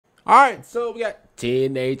Alright, so we got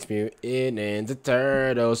Teenage Mutant Ninja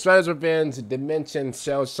Turtles, Shredder's Revenge, Dimension,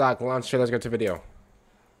 Shellshock, launch trailer. Let's go to the video.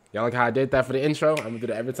 Y'all like how I did that for the intro? I'm gonna do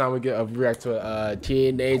that every time we get a react to a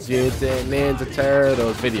Teenage Mutant Ninja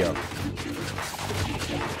Turtles video.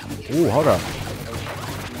 Ooh, hold up.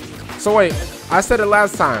 So wait, I said it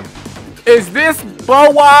last time. Is this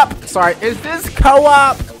co-op? Sorry, is this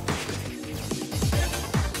co-op?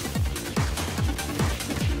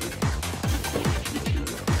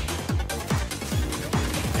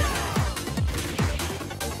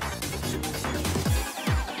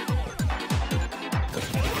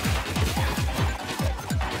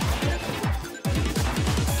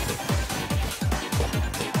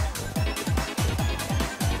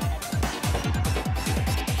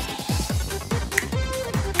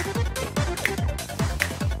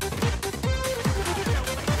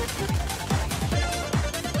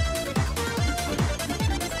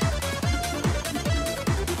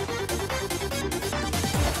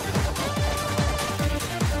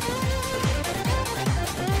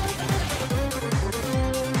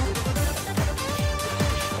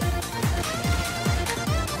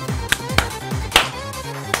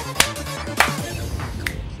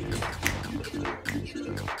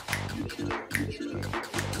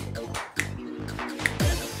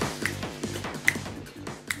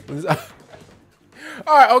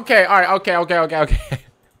 Alright, okay, okay.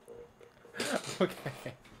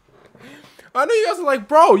 Okay. I know you guys are like,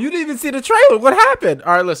 bro, you didn't even see the trailer. What happened?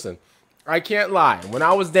 Alright, listen. I can't lie. When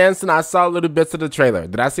I was dancing, I saw little bits of the trailer.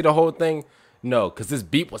 Did I see the whole thing? No, because this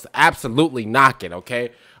beat was absolutely knocking,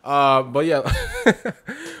 okay? But yeah.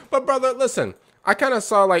 But brother, listen. I kind of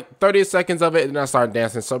saw like 30 seconds of it and I started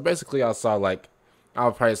dancing. So basically I saw like, I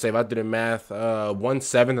would probably say if I did the math,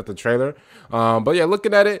 1/7 of the trailer. But yeah,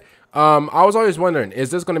 looking at it, I was always wondering,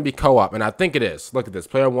 is this going to be co-op? And I think it is. Look at this.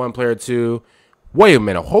 Player 1, player 2. Wait a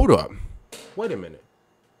minute. Hold up. Wait a minute.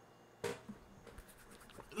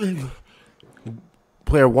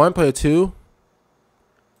 Player 1, player 2.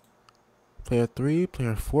 Player 3,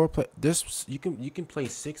 player 4. This you can play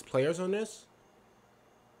 6 players on this?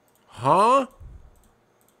 Huh?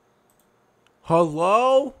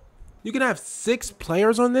 Hello? You can have 6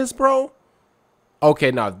 players on this, bro?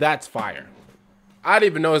 Okay, now that's fire. I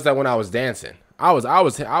didn't even notice that when I was dancing. I was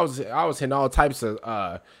hitting all types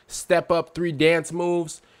of step up 3 dance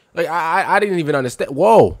moves. Like I didn't even understand.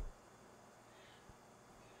 Whoa.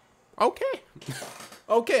 Okay.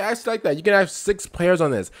 Okay, I actually like that. You can have 6 players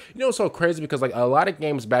on this. You know what's so crazy? Because like a lot of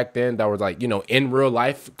games back then that were like, you know, in real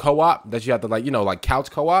life co-op that you have to like, you know, like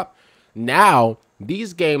couch co-op. Now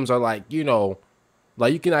these games are like, you know,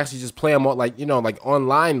 like you can actually just play them like, you know, like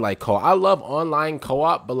online like co-op. I love online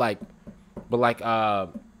co-op, but like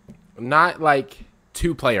not like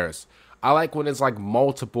 2 players. I like when it's like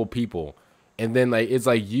multiple people. And then like it's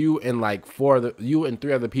like you and like 3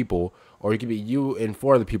 other people, or it could be you and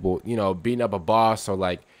 4 other people, you know, beating up a boss or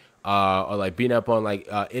like beating up on like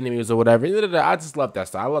enemies or whatever. I just love that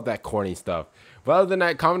stuff. I love that corny stuff. But other than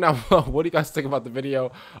that, comment down below what do you guys think about the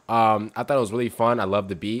video. I thought it was really fun. I love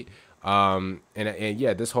the beat. And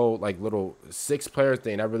yeah, this whole like little 6 player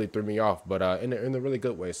thing that really threw me off, but in a really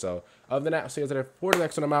good way. So other than that, I'll see you guys later for the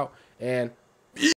next one. I'm out, and